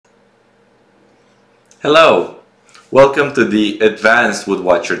Hello! Welcome to the Advanced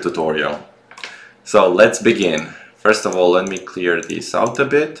Woodwatcher tutorial. So let's begin. First of all, let me clear this out a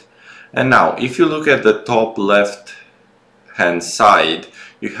bit. And now, if you look at the top left hand side,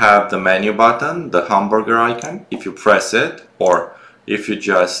 you have the menu button, the hamburger icon. If you press it, or if you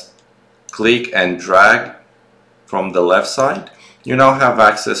just click and drag from the left side, you now have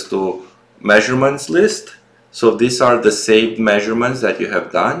access to measurements list. So these are the saved measurements that you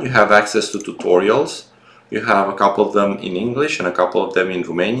have done. You have access to tutorials. You have a couple of them in English and a couple of them in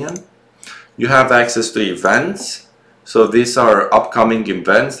Romanian. You have access to events. So these are upcoming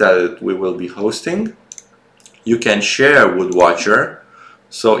events that we will be hosting. You can share Woodwatcher.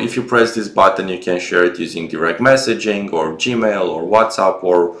 So if you press this button, you can share it using direct messaging or Gmail or WhatsApp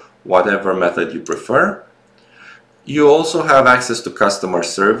or whatever method you prefer. You also have access to customer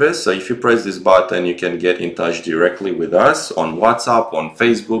service. So if you press this button, you can get in touch directly with us on WhatsApp, on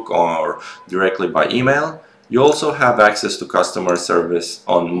Facebook, or directly by email. You also have access to customer service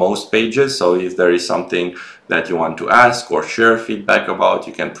on most pages. So if there is something that you want to ask or share feedback about,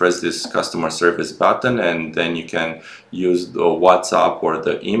 you can press this customer service button and then you can use the WhatsApp or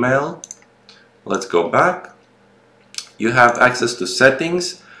the email. Let's go back. You have access to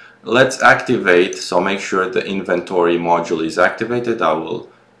settings. Let's activate, so make sure the inventory module is activated. I will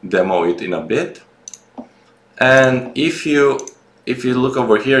demo it in a bit. And if you look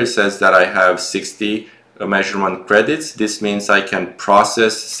over here, it says that I have 60 measurement credits. This means I can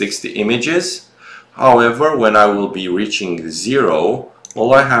process 60 images. However, when I will be reaching 0,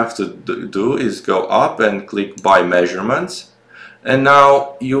 all I have to do is go up and click buy measurements. And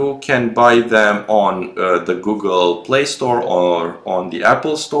now you can buy them on the Google Play Store or on the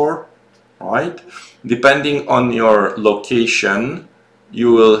Apple Store, right? Depending on your location,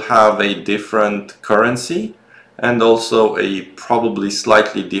 you will have a different currency and also a probably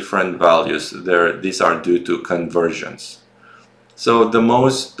slightly different values. These are due to conversions. So the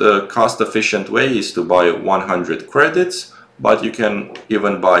most cost-efficient way is to buy 100 credits, but you can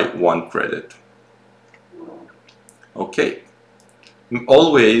even buy 1 credit. Okay.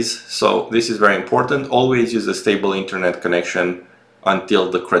 Always, so this is very important, always use a stable internet connection until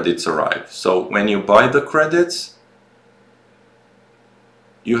the credits arrive. So when you buy the credits,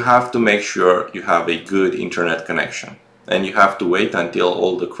 you have to make sure you have a good internet connection and you have to wait until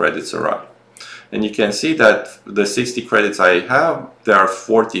all the credits arrive. And you can see that the 60 credits I have, there are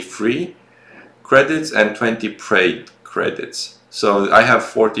 40 free credits and 20 paid credits. So I have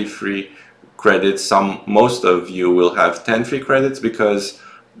 40 free credits. Most of you will have 10 free credits because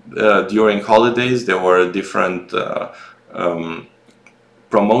during holidays there were different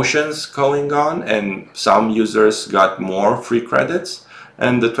promotions going on and some users got more free credits,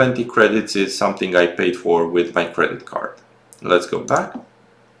 and the 20 credits is something I paid for with my credit card. Let's go back.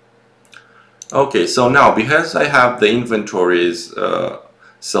 Okay, so now because I have the inventories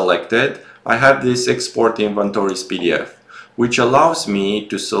selected, I have this export inventories PDF, which allows me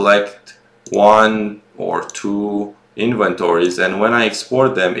to select 1 or 2 inventories, and when I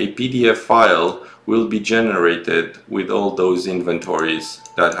export them, a PDF file will be generated with all those inventories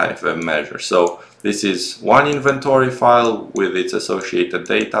that I have measured. So this is one inventory file with its associated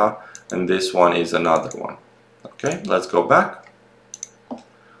data, and this one is another one. Okay, let's go back.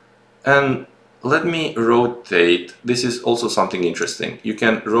 And let me rotate. This is also something interesting. You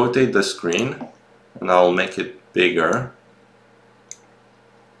can rotate the screen, and I'll make it bigger.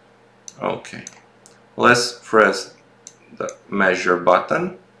 Okay, let's press the measure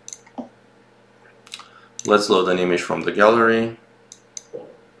button. Let's load an image from the gallery.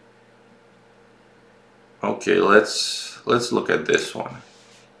 Okay, let's look at this one.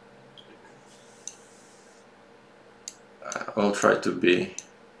 I'll try to be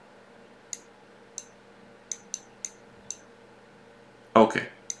okay.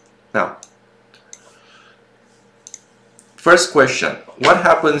 Now, first question, what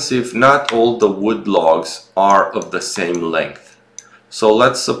happens if not all the wood logs are of the same length? So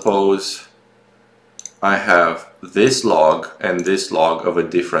let's suppose I have this log and this log of a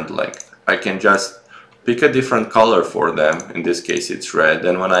different length. I can just pick a different color for them. In this case it's red,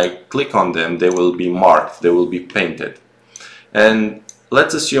 and when I click on them they will be marked, they will be painted. And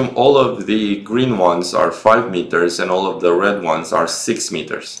let's assume all of the green ones are 5 meters and all of the red ones are 6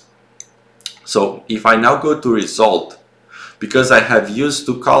 meters. So if I now go to result, because I have used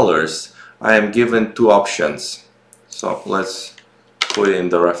 2 colors, I am given 2 options. So let's put in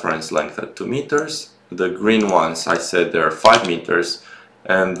the reference length at 2 meters. The green ones, I said they're 5 meters,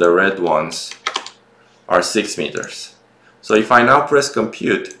 and the red ones are 6 meters. So if I now press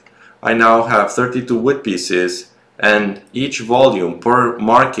compute, I now have 32 wood pieces, and each volume per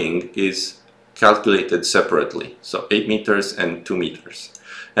marking is calculated separately, so 8 meters and 2 meters.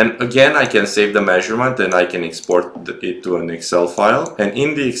 And again, I can save the measurement and I can export it to an Excel file. And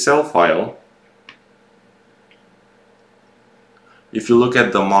in the Excel file, if you look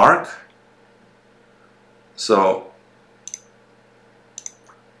at the mark, so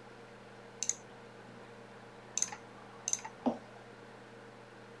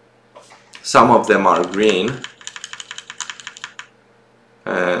some of them are green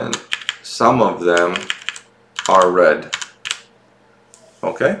and some of them are red.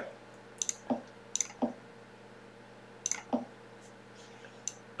 Okay?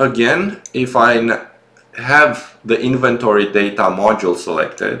 Again, if I have the inventory data module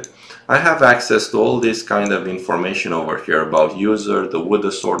selected, I have access to all this kind of information over here about user, the wood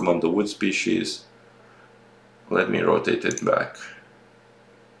assortment, the wood species. Let me rotate it back.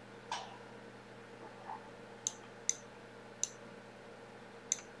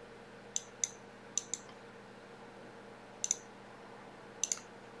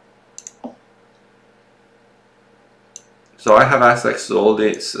 So I have access to all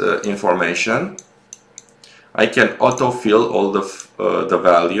this information. I can autofill all the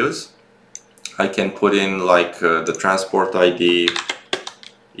values. I can put in like the transport ID,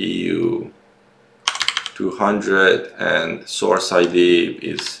 EU 200, and source ID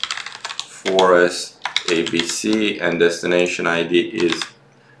is forest ABC, and destination ID is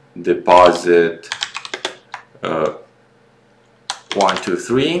deposit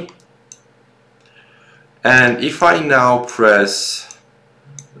 123. And if I now press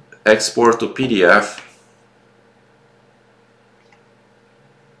export to PDF,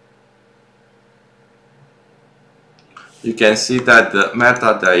 you can see that the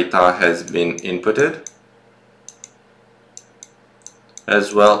metadata has been inputted,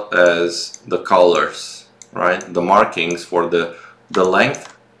 as well as the colors, right? The markings for the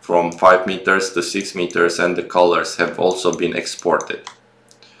length from 5 meters to 6 meters, and the colors have also been exported.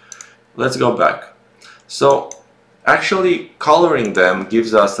 Let's go back. So actually coloring them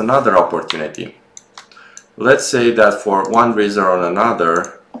gives us another opportunity. Let's say that for one reason or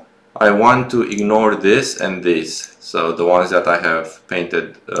another, I want to ignore this and this. So the ones that I have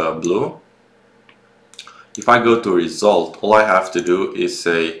painted blue. If I go to result, all I have to do is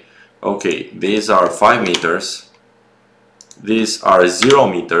say, okay, these are 5 meters, these are 0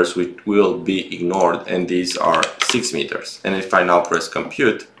 meters, which will be ignored, and these are 6 meters. And if I now press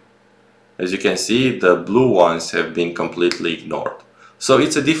compute, as you can see, the blue ones have been completely ignored. So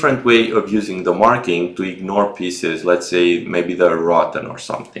it's a different way of using the marking to ignore pieces. Let's say maybe they're rotten or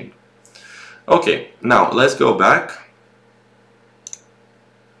something. Okay, now let's go back.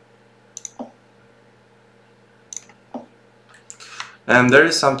 And there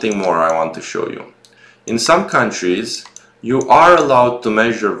is something more I want to show you. In some countries, you are allowed to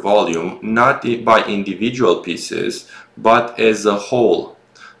measure volume not by individual pieces, but as a whole.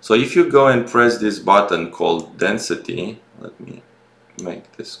 So if you go and press this button called density, let me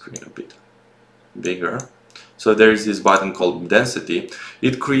make the screen a bit bigger. So there is this button called density.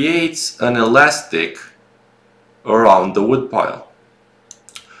 It creates an elastic around the wood pile.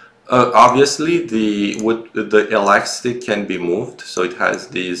 Obviously the elastic can be moved, so it has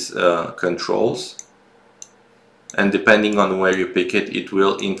these controls, and depending on where you pick it, it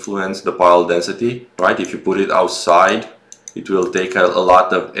will influence the pile density, right? If you put it outside, it will take a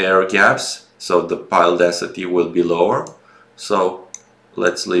lot of air gaps, so the pile density will be lower. So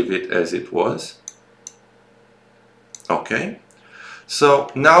let's leave it as it was. Okay, so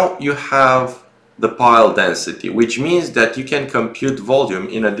now you have the pile density, which means that you can compute volume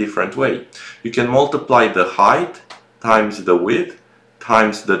in a different way. You can multiply the height times the width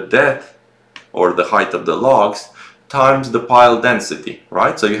times the depth, or the height of the logs, times the pile density,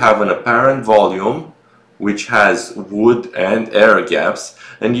 right? So you have an apparent volume which has wood and air gaps,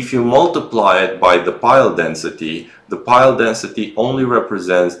 and if you multiply it by the pile density only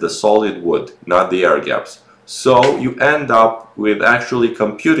represents the solid wood, not the air gaps. So you end up with actually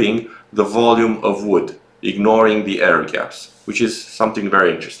computing the volume of wood, ignoring the air gaps, which is something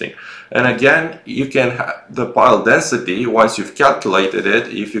very interesting. And again, you can have the pile density once you've calculated it.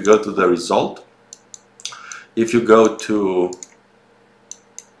 If you go to the result, if you go to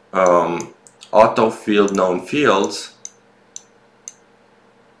auto field known fields,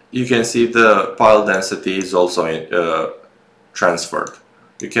 you can see the pile density is also transferred.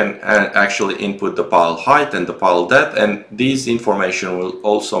 You can actually input the pile height and the pile depth, and these information will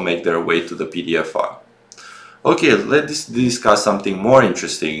also make their way to the PDF file. Okay, let's discuss something more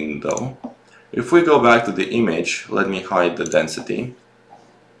interesting though. If we go back to the image, let me hide the density.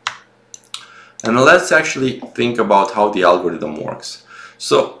 And let's actually think about how the algorithm works.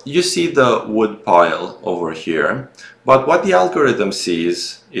 So you see the wood pile over here, but what the algorithm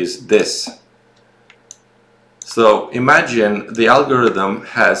sees is this. So imagine the algorithm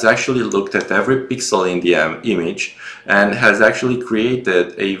has actually looked at every pixel in the image and has actually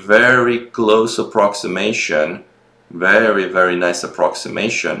created a very close approximation, very nice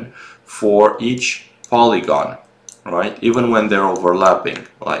approximation for each polygon, right? Even when they're overlapping,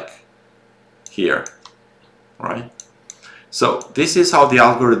 like here, right? So this is how the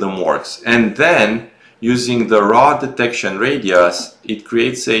algorithm works. And then using the raw detection radius, it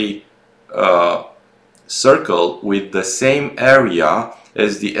creates a circle with the same area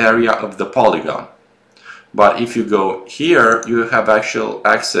as the area of the polygon. But if you go here, you have actual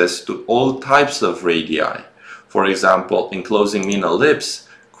access to all types of radii. For example, enclosing mean ellipse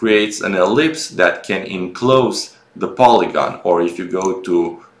creates an ellipse that can enclose the polygon. Or if you go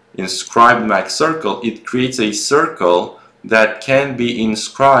to inscribed max circle, it creates a circle that can be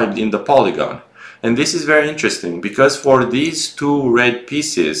inscribed in the polygon. And this is very interesting because for these two red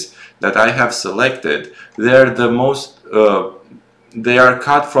pieces that I have selected, they're the most, they are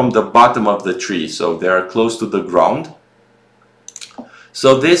cut from the bottom of the tree, so they are close to the ground.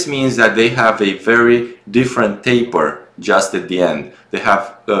 So this means that they have a very different taper just at the end. They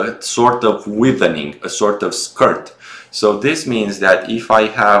have a sort of widening, a sort of skirt. So this means that if I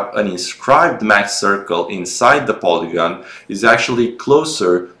have an inscribed max circle inside the polygon, is actually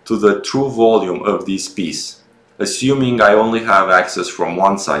closer to the true volume of this piece, assuming I only have access from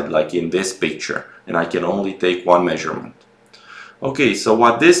one side, like in this picture, and I can only take one measurement. Okay, so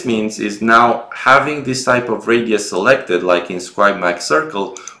what this means is now having this type of radius selected, like inscribed max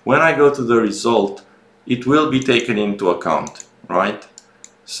circle, when I go to the result, it will be taken into account, right?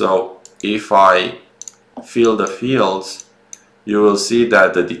 So if I fill the fields, you will see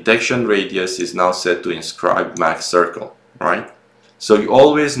that the detection radius is now set to inscribed max circle, right? So you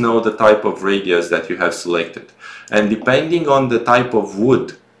always know the type of radius that you have selected. And depending on the type of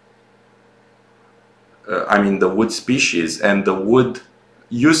wood, the wood species and the wood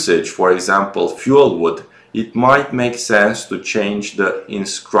usage, for example, fuel wood, it might make sense to change the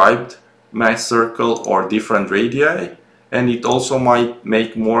inscribed max circle or different radii. And it also might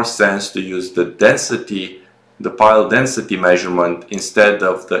make more sense to use the density, the pile density measurement instead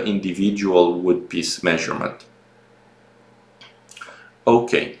of the individual wood piece measurement.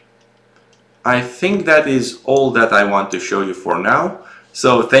 Okay, I think that is all that I want to show you for now.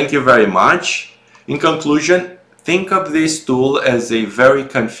 So thank you very much. In conclusion, think of this tool as a very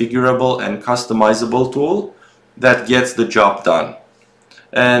configurable and customizable tool that gets the job done.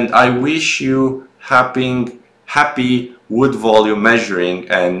 And I wish you happy wood volume measuring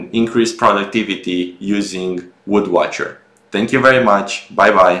and increased productivity using Woodwatcher. Thank you very much.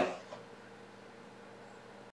 Bye bye.